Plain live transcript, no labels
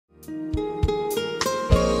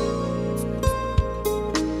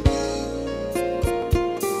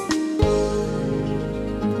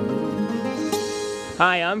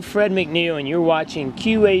Hi, I'm Fred McNeil, and you're watching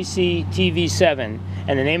QAC TV7,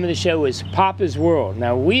 and the name of the show is Papa's World.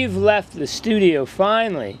 Now, we've left the studio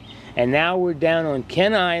finally, and now we're down on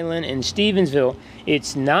Kent Island in Stevensville.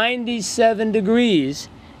 It's 97 degrees,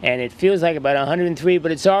 and it feels like about 103,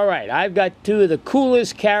 but it's all right. I've got two of the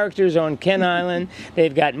coolest characters on Kent Island.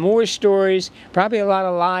 They've got more stories, probably a lot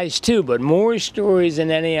of lies too, but more stories than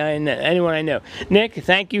anyone I know. Nick,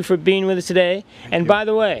 thank you for being with us today. And by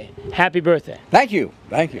the way, happy birthday. Thank you.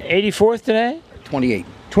 Thank you. 84th today? 28.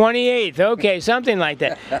 28th, okay, something like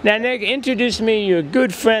that. Now, Nick, introduce me your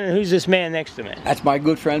good friend, and who's this man next to me? That's my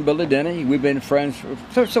good friend, Bill Denny. We've been friends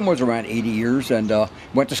for somewhere around 80 years, and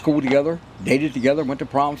went to school together, dated together, went to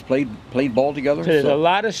proms, played ball together. So there's a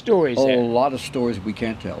lot of stories there. A lot of stories we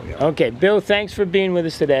can't tell you. Okay, Bill, thanks for being with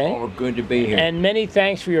us today. Oh, good to be here. And many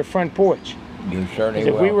thanks for your front porch. You certainly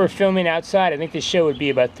If will. we were filming outside, I think this show would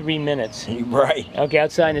be about 3 minutes. Right. Okay,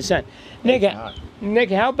 outside in the sun.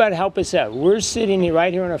 Nick, how about help us out? We're sitting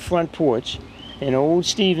right here on a front porch in old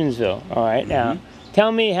Stevensville. All right, now,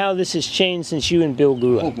 tell me how this has changed since you and Bill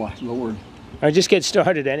grew up. Oh, my Lord. Or just get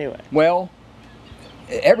started anyway. Well,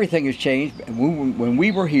 everything has changed. When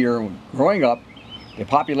we were here, growing up, the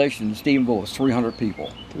population in Stevensville was 300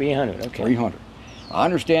 people. 300, okay. 300. I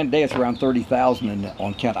understand today it's around 30,000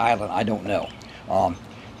 on Kent Island. I don't know.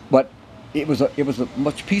 But it was a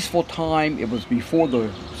much peaceful time. It was before the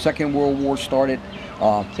Second World War started.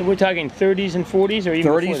 So we're talking 30s and 40s, or even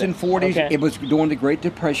 30s and 40s. Okay. It was during the Great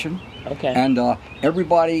Depression. Okay. And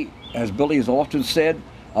everybody, as Billy has often said,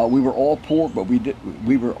 we were all poor, but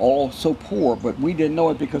we were all so poor, but we didn't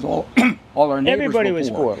know it because all our neighbors Everybody were was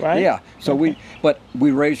poor, right? Yeah. So we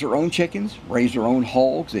raised our own chickens, raised our own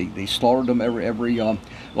hogs. They slaughtered them every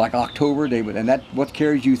like October. And that what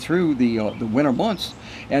carries you through the winter months.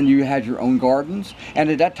 And you had your own gardens. And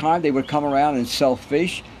at that time, they would come around and sell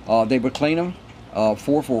fish. They would clean them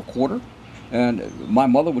for a quarter. And my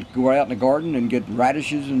mother would go out in the garden and get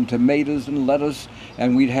radishes and tomatoes and lettuce,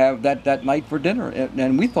 and we'd have that night for dinner.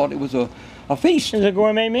 And we thought it was a feast. It was a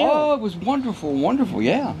gourmet meal. Oh, it was wonderful, wonderful,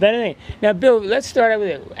 yeah. Now, Bill, let's start out with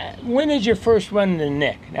it. When did you first run into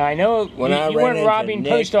Nick? Now, I know you weren't robbing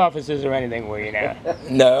post offices or anything, were you now?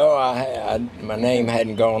 No, my name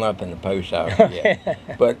hadn't gone up in the post office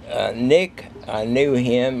yet. But Nick, I knew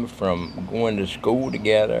him from going to school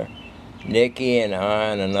together. Nicky and I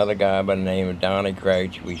and another guy by the name of Donnie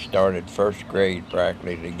Crouch, we started first grade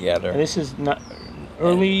practically together. And this is not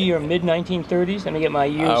early or mid 1930s? Let me get my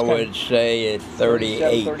years. I would say it's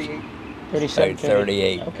 38. 37,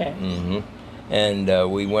 38. Okay. Mm-hmm.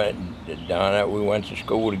 And we went to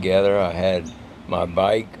school together. I had my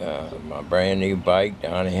bike, my brand new bike.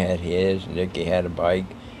 Donnie had his, Nicky had a bike,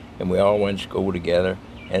 and we all went to school together.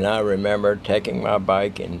 And I remember taking my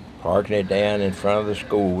bike and parking it down in front of the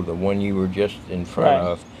school, the one you were just in front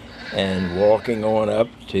of, and walking on up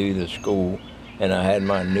to the school. And I had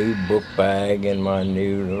my new book bag and my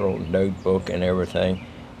new little notebook and everything.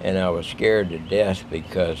 And I was scared to death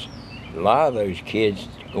because a lot of those kids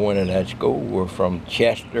going to that school were from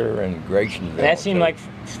Chester and Graysonville. That seemed like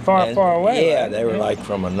far away. Yeah, right? they were like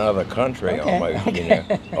from another country almost, you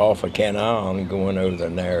know, off of Kent Island going over the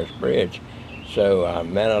Narrows Bridge. So I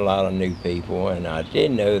met a lot of new people, and I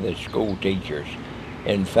did know the school teachers.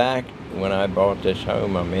 In fact, when I bought this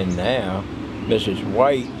home I'm in now, Mrs.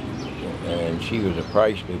 White, and she was a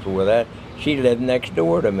Price before that, she lived next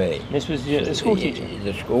door to me. This was the school teacher?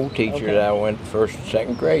 The school teacher that I went first and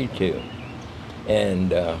second grade to.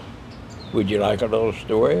 And would you like a little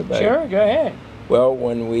story about it? Sure, go ahead. Well,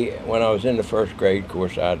 when I was in the first grade, of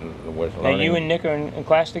course, I was learning. Now you and Nick are in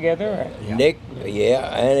class together? Or? Nick,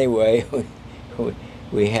 yeah, anyway.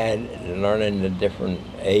 We had learning the different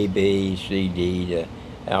A, B, C, D, the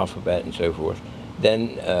alphabet and so forth.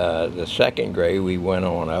 Then the second grade we went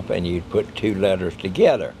on up and you'd put two letters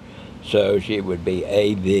together. So it would be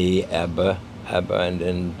A, B, Abba, and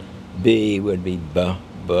then B would be B,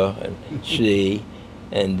 and C,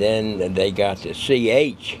 and then they got to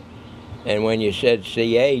CH. And when you said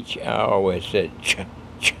CH, I always said ch.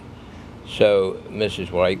 So Mrs.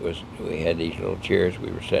 White we had these little chairs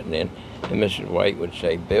we were sitting in, and Mrs. White would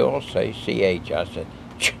say, Bill, say CH. I said,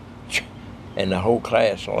 ch, and the whole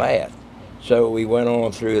class laughed. So we went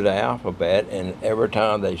on through the alphabet, and every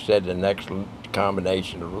time they said the next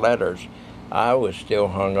combination of letters, I was still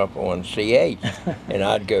hung up on CH, and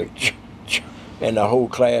I'd go, ch, and the whole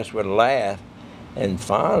class would laugh. And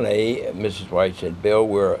finally, Mrs. White said, Bill,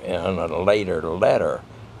 we're on a later letter.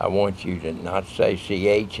 I want you to not say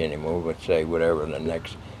CH anymore, but say whatever the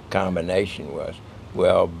next combination was.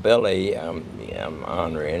 Well, Billy, I'm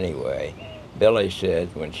honoring anyway, Billy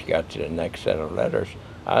said when she got to the next set of letters,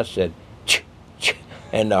 I said, ch,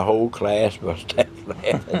 and the whole class bust out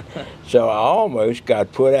laughing. So I almost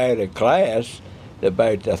got put out of class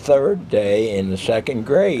about the third day in the second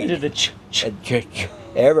grade. Did the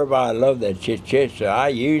Everybody loved that chit-chit, so I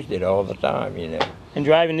used it all the time, you know. and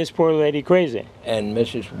driving this poor lady crazy. And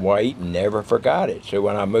Mrs. White never forgot it. So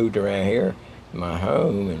when I moved around here, my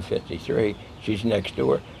home in '53, she's next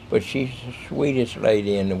door, but she's the sweetest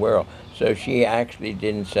lady in the world. So she actually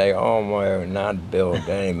didn't say, "Oh, my, not Bill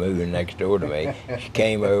Denny moving next door to me." She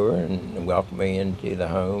came over and welcomed me into the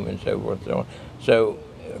home and so forth and so on. So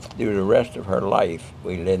through the rest of her life,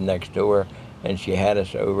 we lived next door, and she had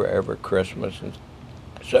us over every Christmas and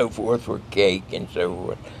so forth for cake and so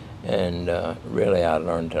forth. And really, I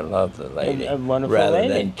learned to love the lady A wonderful rather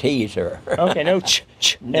lady. than tease her. Okay, no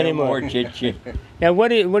anymore. more chit-chit. Now,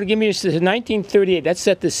 give me this? 1938. Let's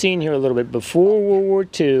set the scene here a little bit. Before World War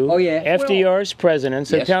II. Oh, yeah. FDR's president.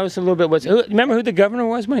 So Yes. tell us a little bit. Remember who the governor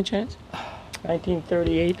was, by chance?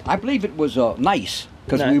 1938. I believe it was Nice,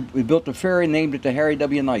 because Nice. we built a ferry and named it the Harry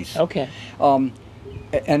W. Nice. Okay.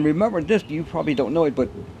 And remember this, you probably don't know it, but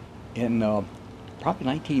in probably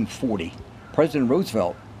 1940, President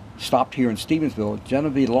Roosevelt stopped here in Stevensville.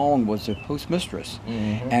 Genevieve Long was the postmistress,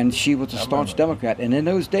 and she was a staunch Democrat. And in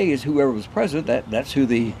those days, whoever was president, that's who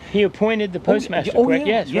the... He appointed the postmaster, Oh, correct?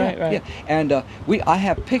 yeah, Yes, yeah, right. Yeah. And I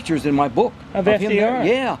have pictures in my book Of him FDR? there.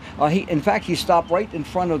 Yeah. In fact, he stopped right in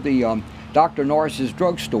front of the Dr. Norris's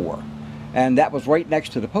drugstore, and that was right next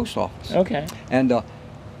to the post office. Okay. And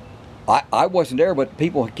I wasn't there, but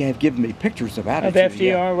people have given me pictures of Of it.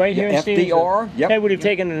 FDR right here in Stevensville? FDR, yep. Hey, would have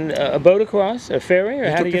taken a boat across, a ferry, or He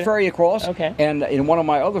how took to the get ferry across. Okay. And in one of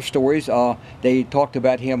my other stories, they talked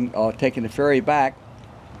about him taking the ferry back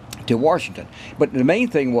to Washington. But the main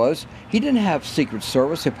thing was, he didn't have Secret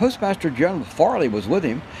Service. The Postmaster General Farley was with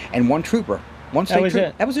him, and one trooper. One state was trooper.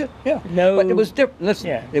 it? That was it, yeah. No- But it was different. Listen,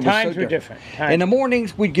 Yeah, it was times so were different. In the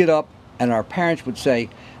mornings, we'd get up, and our parents would say,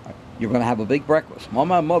 "You're going to have a big breakfast." Well,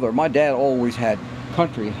 my dad always had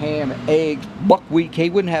country ham, eggs, buckwheat. He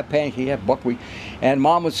wouldn't have pancakes, he'd have buckwheat. And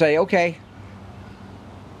Mom would say, "Okay,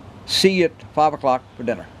 see you at 5 o'clock for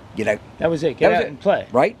dinner. Get out." That was it. Get That was out it. and play.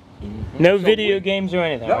 Right? No video games or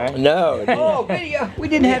anything, No. right? No, Oh, video. We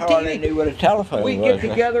didn't have hardly TV. knew what a telephone We'd was. get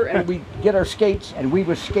together and we'd get our skates, and we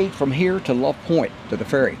would skate from here to Love Point to the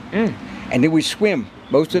ferry. And then we'd swim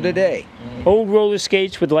most of the day. Old roller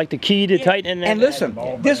skates with like the key to tighten it. And listen,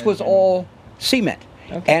 this was all cement.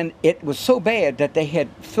 Okay. And it was so bad that they had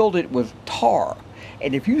filled it with tar.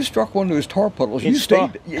 And if you struck one of those tar puddles, you It's tar.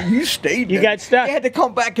 stayed. You stayed. You there. got stuck. They had to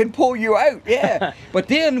come back and pull you out. Yeah. But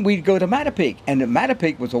then we'd go to Mattapique, and the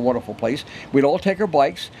Mattapique was a wonderful place. We'd all take our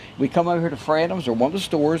bikes. We'd come over here to Franum's or one of the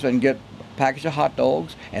stores and get a package of hot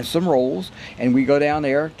dogs and some rolls, and we go down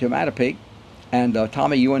there to Mattapique. And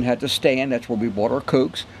Tommy Ewan had the stand. That's where we bought our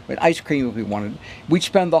Cokes, with ice cream if we wanted. We'd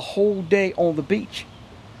spend the whole day on the beach.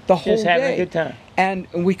 The whole Just having day. a good time. And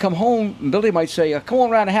when we come home, and Billy might say, "Come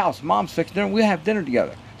on around the house. Mom's fixing dinner. We'll have dinner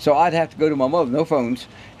together." So I'd have to go to my mother. No phones.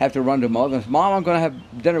 Have to run to mother. "Mom, I'm going to have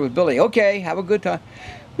dinner with Billy." "Okay, have a good time."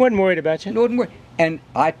 Wasn't worried about you. No, wouldn't worry. And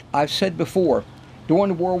I've said before,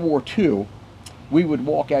 during World War II, we would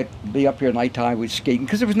walk out, be up here at nighttime, we'd skating,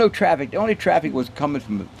 because there was no traffic. The only traffic was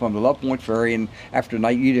coming from the Love Point Ferry, and after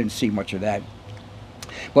night, you didn't see much of that.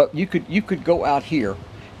 But you could go out here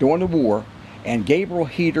during the war, and Gabriel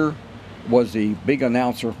Heater was the big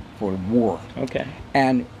announcer for the war. Okay.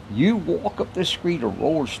 And you walk up this street or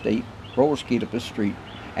roller skate up this street,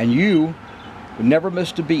 and you would never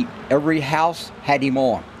miss a beat. Every house had him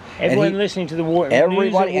on. And Everyone he- listening to the war.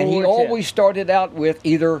 Everybody, and he World War II. always started out with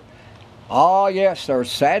either, "Ah, yes,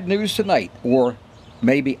 there's sad news tonight," or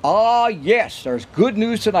maybe, "Ah, yes, there's good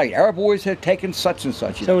news tonight. Our boys have taken such and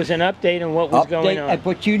such." So it was an update on what was going on.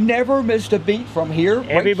 But you never missed a beat from here. right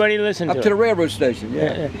Everybody listened up to to it. the railroad station.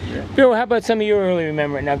 Yeah. Bill, how about some of your early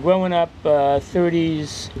remembrance? Now, growing up,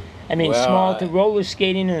 30s, I mean, Well, small to roller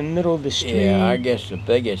skating in the middle of the street. Yeah, I guess the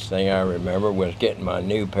biggest thing I remember was getting my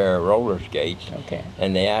new pair of roller skates. Okay.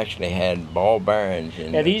 And they actually had ball bearings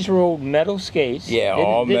in Now, them. these were old metal skates. Yeah, They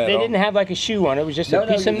all didn't- They metal. didn't have like a shoe on it. It was just No, a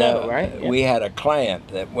piece of no, metal, right? Yeah. We had a clamp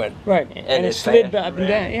that went Right, and it slid up and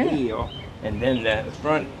down, yeah. heel, and then the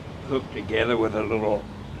front hooked together with a little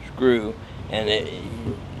screw, and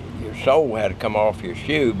your sole had to come off your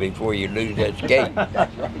shoe before you lose that skate,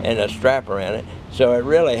 and a strap around it. So it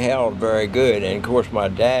really held very good. And of course, my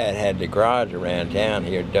dad had the garage around town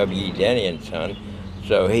here, W. Denny and Son,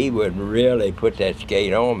 so he would really put that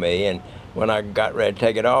skate on me. And when I got ready to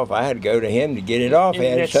take it off, I had to go to him to get it off. Yeah, He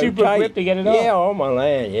had that it so super tight. grip to get it off. Yeah, on my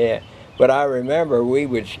land, yeah. But I remember we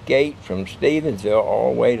would skate from Stevensville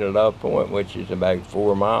all the way to Love Point, which is about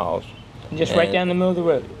 4 miles. Just right down the middle of the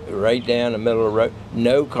road. Right down the middle of the road.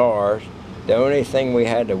 No cars. The only thing we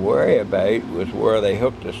had to worry about was where they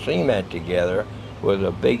hooked the cement together was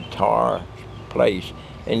a big tar place,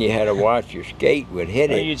 and you had to watch your skate would hit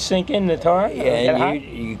it. You'd sink in the tar? Yeah, and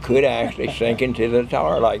you could actually sink into the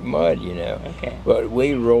tar like mud, you know. Okay. But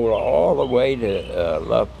we rolled all the way to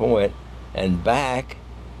Love Point and back,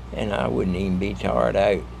 and I wouldn't even be tired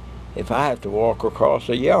out. If I have to walk across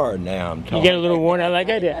the yard now, I'm tired. You get a little worn out like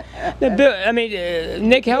I did.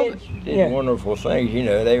 Nick, how... Did wonderful things, you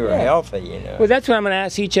know. They were healthy, you know. Well, that's what I'm going to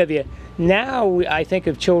ask each of you. Now I think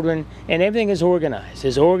of children, and everything is organized.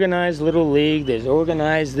 There's organized Little League, there's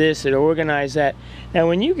organized this, there's organized that. Now,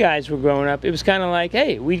 when you guys were growing up, it was kind of like,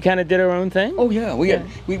 hey, we kind of did our own thing? Oh, yeah.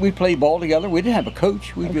 We played ball together. We didn't have a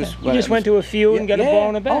coach. We You just went to a field and got a ball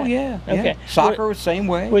in a bat? Oh, yeah. Okay. Soccer was the same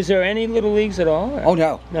way. Was there any Little Leagues at all? Or? Oh,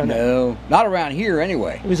 no. Not around here,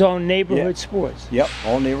 anyway. It was all neighborhood sports? Yep,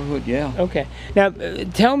 all neighborhood, yeah. Okay. Now,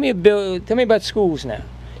 tell me about schools now.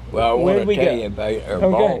 Well, I want to tell you about our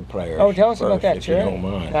ball players. Oh, tell us first, about that, if sure. you don't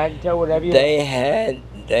mind. I can tell whatever you They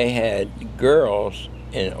had girls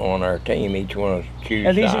on our team. Each one of us choose.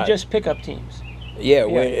 And these sides. are just pickup teams.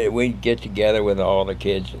 Yeah, we'd get together with all the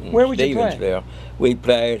kids in Where would Stevensville. you play? We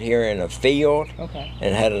played here in a field, Okay.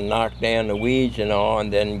 and had to knock down the weeds and all,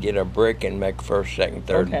 and then get a brick and make first, second,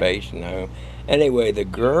 third base and home. Anyway, the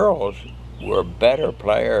girls were better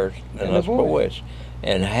players than us boys,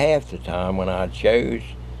 and half the time when I chose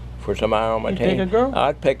for somebody on my team, pick a girl?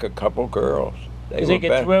 I'd pick a couple girls. Because they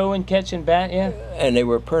could throw and catch and bat, yeah? And they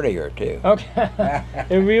were prettier, too. Okay.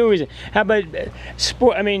 The real reason. How about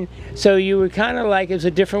sport? I mean, so you were kind of like, it was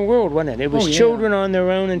a different world, wasn't it? It was children on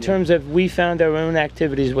their own in terms of we found our own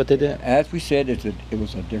activities, what to do. As we said, it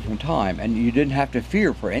was a different time, and you didn't have to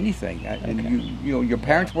fear for anything. And you know, your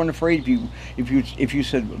parents weren't afraid if you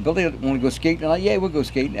said, Billy, want to go skating? And yeah, we'll go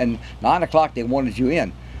skating. And 9 o'clock, they wanted you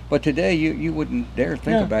in. But today, you wouldn't dare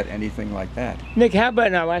think about anything like that. Nick, how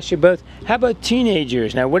about, now I'll ask you both, how about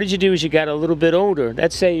teenagers? Now, what did you do as you got a little bit older?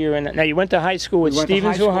 Let's say you're in, now you went to high school at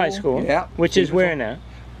Stevensville High School, which is where now?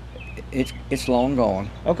 It's long gone.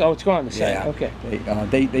 Okay, oh, it's gone the same. Yeah.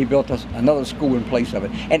 Okay. They built us another school in place of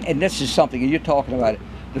it. And this is something, and you're talking about it,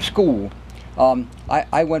 the school.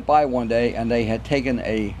 I went by one day, and they had taken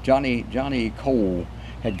a, Johnny Cole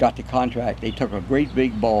had got the contract. They took a great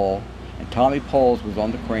big ball, and Tommy Pauls was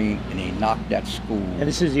on the crane, and he knocked that school. And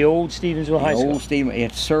this is the old Stevensville High School?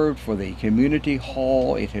 It served for the community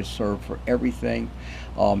hall. It has served for everything.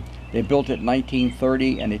 They built it in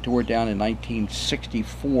 1930, and they tore it down in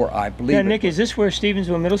 1964, I believe. Now, Nick, is this where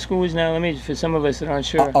Stevensville Middle School is now? Let me, for some of us that aren't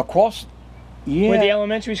sure. Across, Where the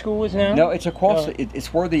elementary school is now? No, it's across,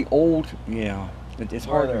 it's where the old, it's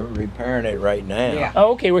hard to repairing it right now. Yeah.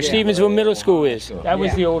 Oh, okay, where Stevensville Middle School is. That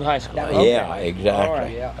was the old high school. Yeah,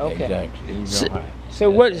 exactly. All right. Okay. Exactly. So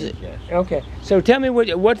what is it? Okay. So tell me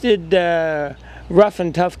what did rough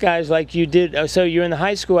and tough guys like you did? So you're in the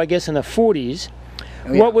high school, I guess, in the 40s.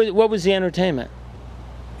 What was the entertainment?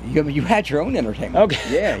 You had your own entertainment.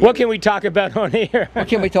 Okay. Yeah. What can we talk about on here? What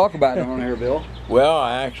can we talk about on here, Bill? Well,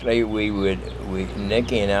 actually,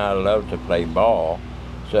 Nicky and I loved to play ball.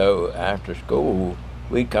 So after school,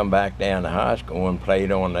 we'd come back down to high school and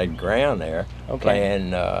played on that ground there,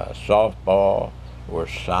 playing softball or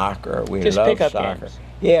soccer. We loved soccer. Games.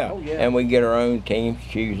 Yeah. And we'd get our own teams,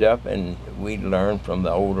 choose up, and we'd learn from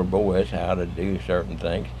the older boys how to do certain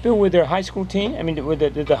things. Bill, with their high school team? I mean,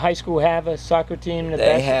 did the high school have a soccer team?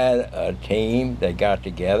 They had a team. They got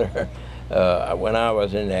together. When I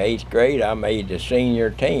was in the 8th grade, I made the senior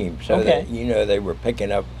team, so that they were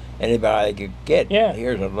picking up anybody they could get. Yeah.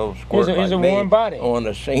 Here's a little squirt here's like a me warm body on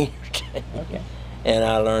the senior team. Okay. And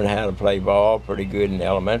I learned how to play ball pretty good in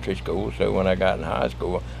elementary school, so when I got in high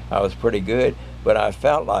school, I was pretty good. But I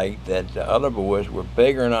felt like that the other boys were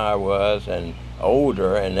bigger than I was and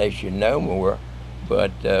older, and they should know more.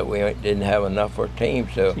 But we didn't have enough for a team,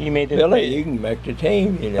 so you made Billy, you can make the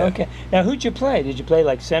team, Okay. Now, who'd you play? Did you play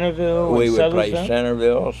like Centerville? We would play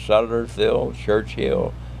Centerville, Suttersville,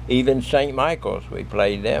 Churchill, even St. Michael's. We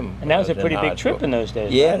played them. And that was a pretty big trip in those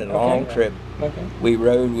days. Yeah, right? a long trip. Okay. We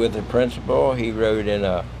rode with the principal. He rode in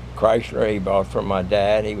a Chrysler he bought from my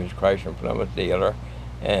dad. He was Chrysler Plymouth dealer.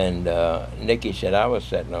 And Nicky said he was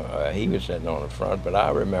sitting on the front, but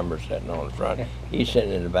I remember sitting on the front. He's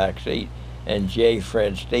sitting in the back seat. And J.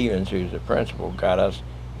 Fred Stevens, who's the principal, got us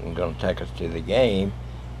and going to take us to the game.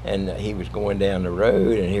 And he was going down the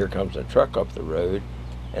road, and here comes a truck up the road.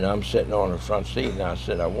 And I'm sitting on the front seat, and I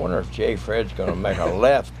said, I wonder if J. Fred's going to make a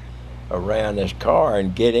left around this car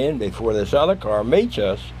and get in before this other car meets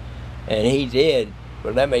us. And he did.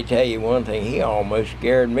 But let me tell you one thing, he almost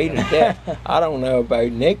scared me to death. I don't know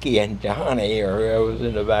about Nicky and Johnny or who was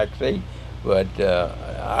in the back seat, but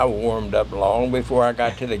I warmed up long before I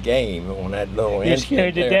got to the game on that little You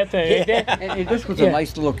scared to death. And this was a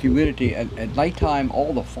nice little community. At nighttime,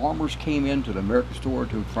 all the farmers came into the American store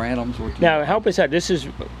to Franham's. Or to Now, help us out. This is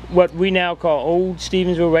what we now call Old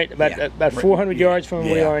Stevensville, right? About 400 yards from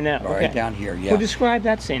where we are now. Right down here, yeah. Well, describe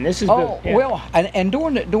that scene. This is well, and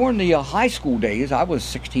during the high school days, I was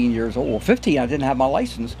 16 years old. Well, 15, I didn't have my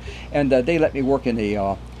license, and they let me work in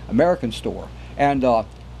the American store. And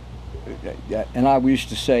I used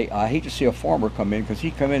to say, I hate to see a farmer come in, because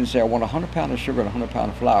he'd come in and say, I want 100 pounds of sugar and 100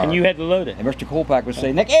 pounds of flour. And you had to load it. And Mr. Colpack would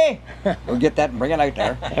say, Nicky, we'll get that and bring it out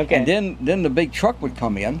there. Okay. And then the big truck would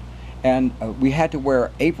come in, and we had to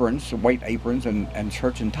wear aprons, white aprons, and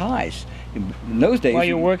shirts and ties. In those days. While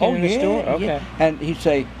you're working in the store? Okay. Yeah. And he'd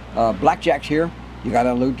say, Blackjack's here. You got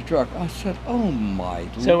to unload the truck. I said, oh my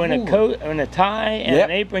Lord. So in a coat, in a tie, and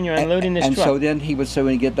an apron, you're unloading this truck. And so then he would say,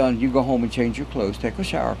 when you get done, you go home and change your clothes, take a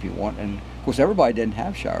shower if you want. And of course, everybody didn't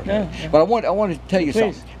have showers. No. But I want to tell you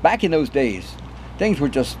something. Back in those days, things were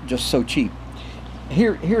just so cheap.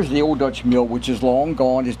 Here's the Old Dutch Mill, which is long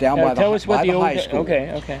gone. It's down by the high school.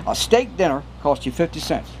 Okay. A steak dinner cost you 50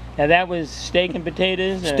 cents. Now that was steak and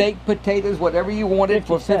potatoes? Steak, potatoes, whatever you wanted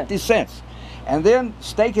for 50 cents. And then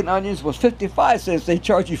steak and onions was 55 cents. They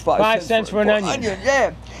charge you 5 cents for an onion.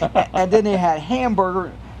 Yeah. And then they had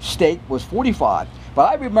hamburger steak was 45. But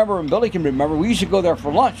I remember, and Billy can remember, we used to go there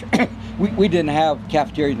for lunch. we didn't have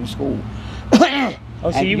cafeterias in school.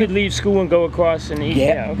 Oh, so you would leave school and go across and eat?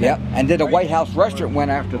 Yeah. And then the White House restaurant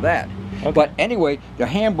went after that. Okay. But anyway, the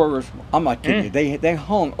hamburgers, I'm not kidding you, they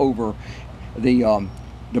hung over the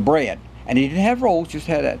bread. And you didn't have rolls, just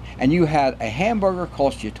had that. And you had a hamburger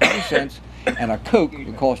cost you 20 cents. And a Coke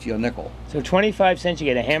would cost you a nickel. So 25 cents, you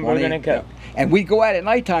get a hamburger and a Coke. Yeah. And we'd go out at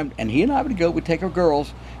nighttime, and he and I would go, we'd take our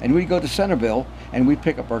girls, and we'd go to Centerville, and we'd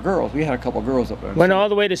pick up our girls. We had a couple of girls up there. Went all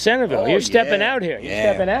the way to Centerville. You're stepping out here. You're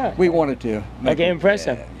stepping out. We wanted to. Okay,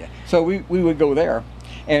 impressive. Yeah. So we would go there,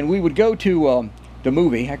 and we would go to the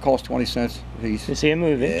movie. That cost 20 cents a piece. To see a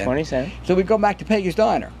movie, 20 cents. So we'd go back to Peggy's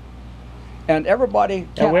Diner. And everybody,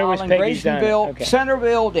 Kent Island, Graysonville,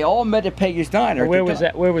 Centerville, they all met at Peggy's Diner. Where was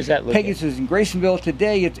that located? Peggy's is in Graysonville.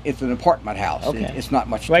 Today, it's an apartment house. Okay. It's not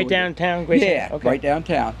much. Right downtown Graysonville? Yeah, right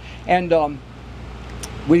downtown. And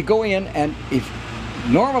we'd go in, and if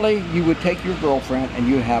normally you would take your girlfriend and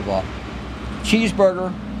you'd have a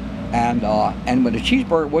cheeseburger, and when the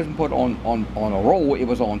cheeseburger wasn't put on a roll, it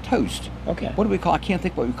was on toast. Okay. What do we call? I can't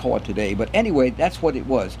think what we call it today, but anyway, that's what it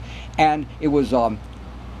was, and it was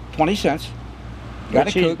 20 cents. Got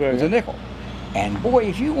a Coke, it was a nickel. And boy,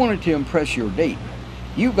 if you wanted to impress your date,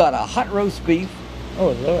 you got a hot roast beef.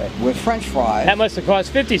 Oh Lord. With French fries. That must have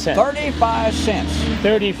cost 50 cents. 35 cents.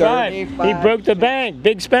 35. He broke the bank.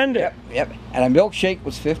 Big spender. Yep. And a milkshake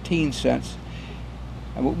was 15 cents.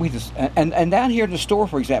 And we just and down here in the store,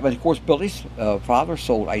 for example, of course, Billy's father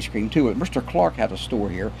sold ice cream too. And Mr. Clark had a store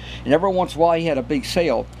here, and every once in a while he had a big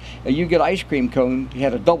sale. You get an ice cream cone. He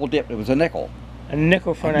had a double dip. It was a nickel. A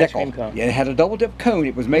nickel for an ice cream cone. Yeah, it had a double dip cone.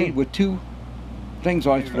 It was made with two things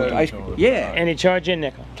on it for the ice cream. Yeah. And he charged you a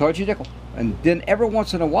nickel. Charged you a nickel. And then every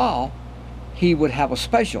once in a while, he would have a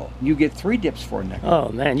special. You get 3 dips for a nickel. Oh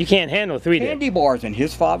man, you can't handle 3 dips. Candy bars, and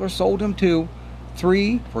his father sold them too.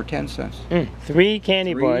 3 for 10 cents. 3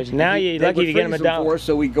 candy bars. Now you're lucky to get them $1.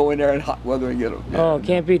 So we go in there in hot weather and get them. Oh,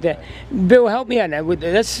 can't beat that. Bill, help me out now.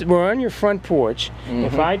 We're on your front porch.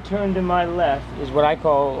 If I turn to my left is what I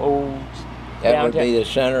call old That downtown. would be the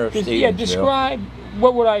center of Stevensville. Yeah, describe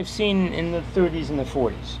what would I've seen in the 30s and the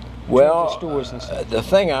 40s. Well, Stores and stuff. the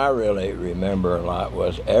thing I really remember a lot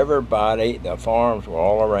was everybody, the farms were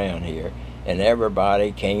all around here, and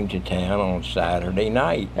everybody came to town on Saturday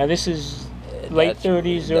night. Now this is late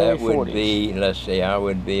 30s, early 40s. That would be, let's see, I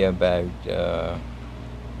would be about,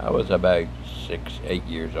 I was about 6, 8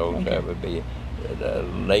 years old, so that would be the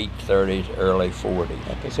late 30s, early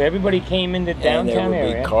 40s. Okay, so everybody came into downtown area. And there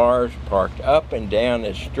would be cars parked up and down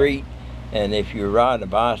the street, and if you were riding a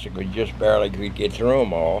bicycle, you just barely could get through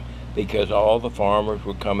them all, because all the farmers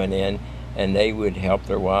were coming in, and they would help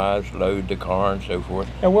their wives load the car and so forth.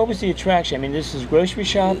 Now, what was the attraction? I mean, this is grocery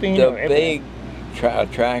shopping? The big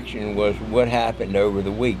attraction was what happened over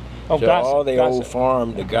the week. Oh, so gossip, all the old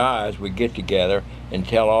farm, the guys would get together and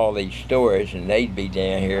tell all these stories, and they'd be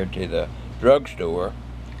down here to the drugstore,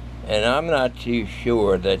 and I'm not too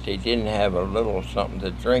sure that they didn't have a little something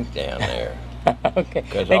to drink down there. Okay,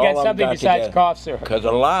 they got something besides cough syrup. Because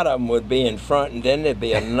a lot of them would be in front, and then there'd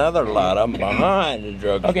be another lot of them behind the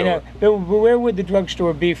drugstore. Okay, now, Bill, where would the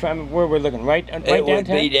drugstore be from? Where we're looking, right downtown? It would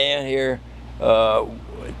be down here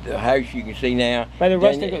The house you can see now. By the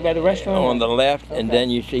restaurant? On the left, Okay. and then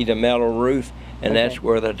you see the metal roof, and Okay. that's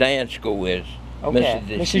where the dance school is. Okay.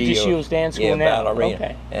 Mrs. DeShields dance school now. Ballerina.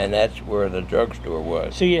 Okay. And that's where the drugstore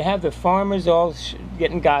was. So you have the farmers all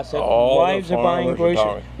getting gossip. All the Wives are buying farmers are groceries.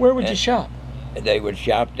 talking. Where would you And- shop? They would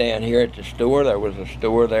shop down here at the store. There was a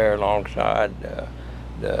store there alongside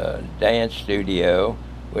the dance studio,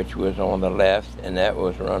 which was on the left, and that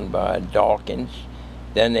was run by Dawkins.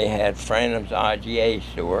 Then they had Franum's IGA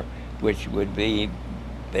store, which would be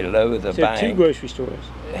below the So bank. 2 grocery stores.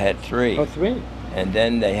 Had 3. Oh, 3. And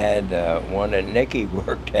then they had one that Nicky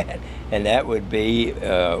worked at, and that would be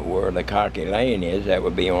where the Cocky Lane is. That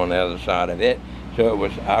would be on the other side of it. So it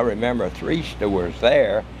was, I remember 3 stores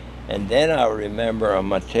there, and then I remember a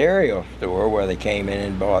material store where they came in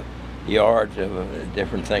and bought yards of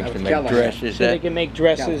different things to make dresses. So they can make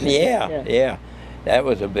dresses. Yeah. That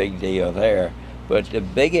was a big deal there. But the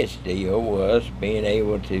biggest deal was being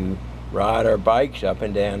able to ride our bikes up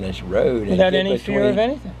and down this road. Without any fear of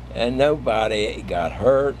anything. And nobody got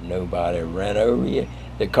hurt, nobody ran over you.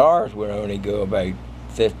 The cars would only go about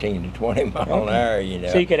 15 to 20 mile an hour, you know.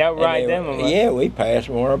 So you could outride them? Yeah, we passed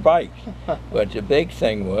them on our bikes. But the big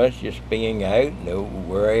thing was just being out, no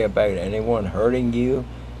worry about anyone hurting you,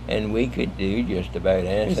 and we could do just about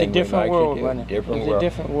anything. It was a different world, to do. wasn't it? Different It was world. a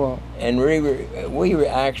different world. And we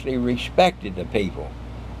actually respected the people.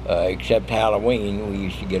 Except Halloween, we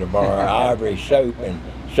used to get a bar of ivory soap and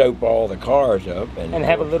soap all the cars up. And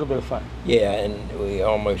have a little bit of fun. Yeah, and we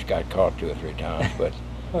almost got caught 2 or 3 times, but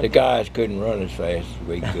the guys couldn't run as fast as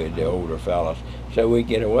we could, the older fellas, so we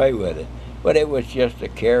get away with it. But it was just a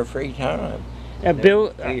carefree time.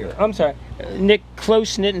 Bill, I'm sorry, Nick,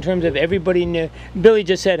 close-knit in terms of everybody knew. Billy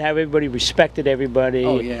just said how everybody respected everybody.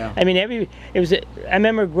 Oh, yeah. I mean, I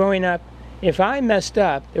remember growing up, if I messed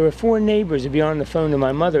up, there were 4 neighbors who'd be on the phone to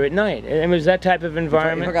my mother at night. And it was that type of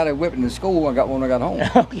environment. If I got a whipping in school, I got one when I got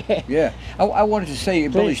home. Okay. Yeah. I wanted to say,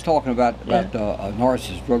 Please. Billy's talking about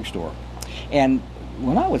Norris's drugstore. And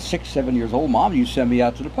when I was 6, 7 years old, Mom used to send me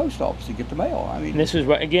out to the post office to get the mail. I mean, And this was,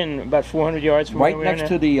 again, about 400 yards from right where we are next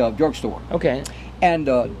now? to the drugstore. Okay. And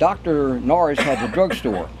Dr. Norris had the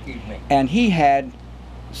drugstore. And he had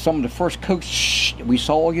some of the first Cokes we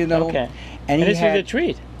saw, you know. Okay. And he this had, was a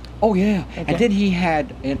treat. Oh yeah, Okay. and then he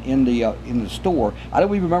had in the store. I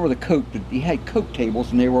don't even remember the Coke. But he had Coke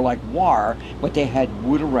tables, and they were like wire, but they had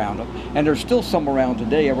wood around them. And there's still some around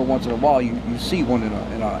today. Every once in a while, you see one in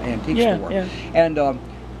an antique store. Yeah. And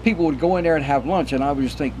people would go in there and have lunch, and I would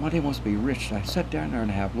just think, well, they must be rich. So I sat down there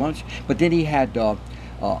and have lunch. But then he had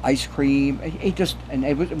ice cream. It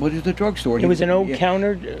was a drugstore. It was an old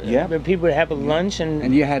counter Yeah. where people would have a lunch and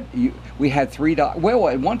we had 3 well,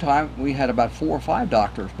 at one time we had about 4 or 5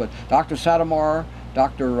 doctors, but Dr. Satamar,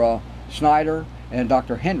 Dr. Snyder, and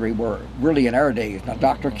Dr. Henry were really in our days. Now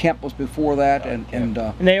Dr. Kemp was before that, and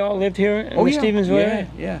they all lived here in the Stevensville area?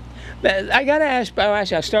 Yeah. But I gotta ask,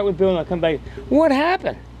 I'll start with Bill and I'll come back. What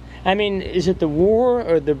happened? I mean, is it the war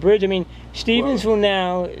or the bridge? I mean, Stevensville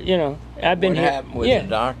now, you know, I've been here. What happened with the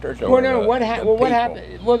doctors? Or Well, no, the what people?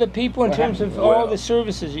 happened? Well, the people in terms of all the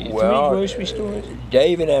services, 3 grocery stores.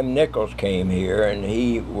 David M. Nichols came here, and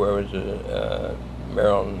he was a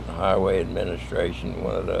Maryland Highway Administration,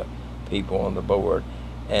 one of the people on the board,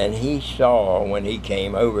 and he saw when he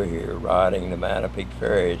came over here riding the Mattapique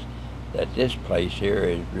ferries that this place here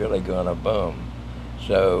is really going to boom.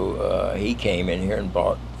 So he came in here and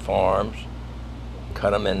bought farms, cut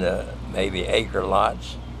them into maybe acre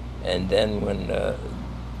lots, and then when the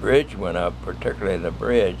bridge went up, particularly the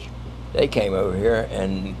bridge, they came over here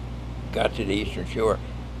and got to the Eastern Shore.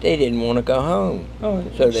 They didn't want to go home. Oh,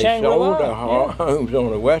 So they Shangri-La, sold the homes on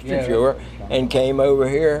the Western Shore and came over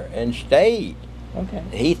here and stayed. Okay.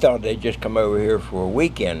 He thought they'd just come over here for a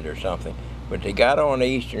weekend or something. But they got on the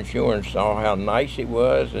Eastern Shore and saw how nice it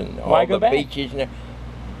was and all the beaches and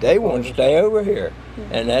they want to stay over here.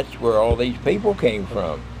 And that's where all these people came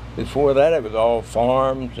from. Before that, it was all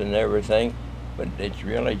farms and everything, but it's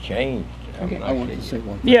really changed. Okay. I wanted to say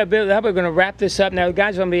one thing. Yeah, Bill, how about we're going to wrap this up. Now,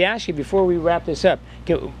 guys, I'm going to be asking you before we wrap this up.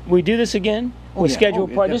 Can we do this again? Oh, We'll yeah. schedule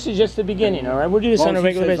Oh, a part. yeah. This is just the beginning, all right? We'll do this on a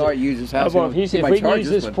regular basis. Art uses house, Well, if we can use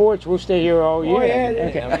this porch, we'll stay here all year. Oh, yeah,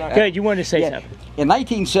 Okay. Good, you wanted to say something. In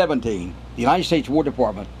 1917, the United States War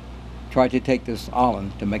Department tried to take this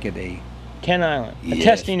island to make it a Kent Island, a Yes.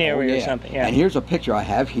 testing Oh, area or yeah. something. Yeah. And here's a picture I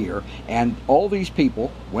have here. And all these people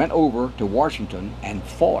went over to Washington and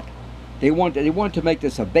fought. They wanted to make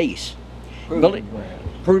this a base,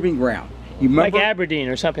 proving ground. You remember? Like Aberdeen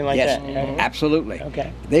or something like Yes, that. Yeah. absolutely.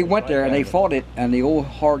 Okay. They went there and they fought it, and the old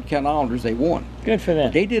hard Kent Islanders, they won. Good for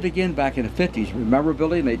them. They did again back in the 50s. Remember,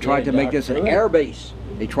 Billy? And they tried to make this an air base.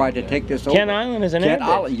 They tried to take this over. Kent Island is an Kent airbase.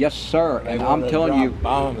 Island, yes, sir. They And I'm wanted to telling drop you,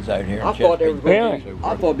 bombs out here. I thought they were Really?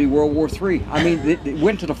 I thought it'd be World War III. I mean, they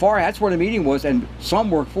went to the far. That's where the meeting was, and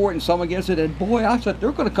some were for it and some against it. And boy, I said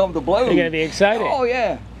they're going to come to blows. They're going to be excited. Oh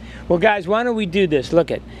yeah. Well, guys, why don't we do this?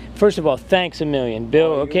 Look at, first of all, thanks a million, Bill.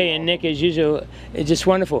 Oh, you're Okay, and Nick, as usual, it's just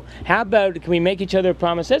wonderful. How about, can we make each other a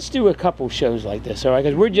promise? Let's do a couple shows like this, all right?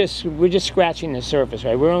 Because we're just scratching the surface,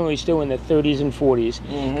 right? We're only still in the 30s and 40s.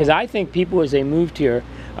 Because I think people, as they moved here,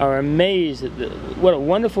 are amazed at what a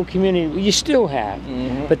wonderful community you still have.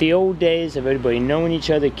 But the old days of everybody knowing each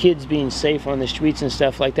other, kids being safe on the streets and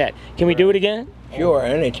stuff like that. Can we do it again? Sure,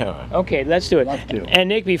 anytime. Okay, let's do it. Love to. And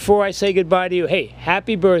Nick, before I say goodbye to you, hey,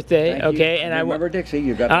 happy birthday, Thank okay? you. And Remember Dixie,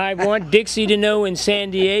 you got. I want Dixie to know in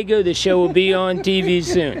San Diego the show will be on TV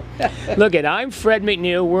soon. Look it, I'm Fred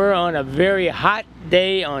McNeil. We're on a very hot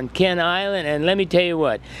day on Kent Island, and let me tell you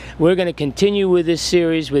what, we're going to continue with this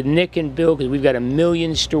series with Nick and Bill because we've got a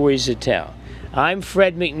million stories to tell. I'm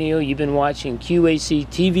Fred McNeil. You've been watching QAC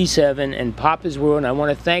TV7 and Papa's World, and I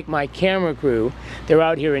want to thank my camera crew. They're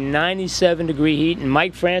out here in 97-degree heat, and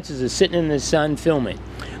Mike Francis is sitting in the sun filming.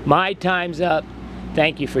 My time's up.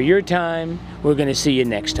 Thank you for your time. We're going to see you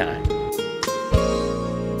next time.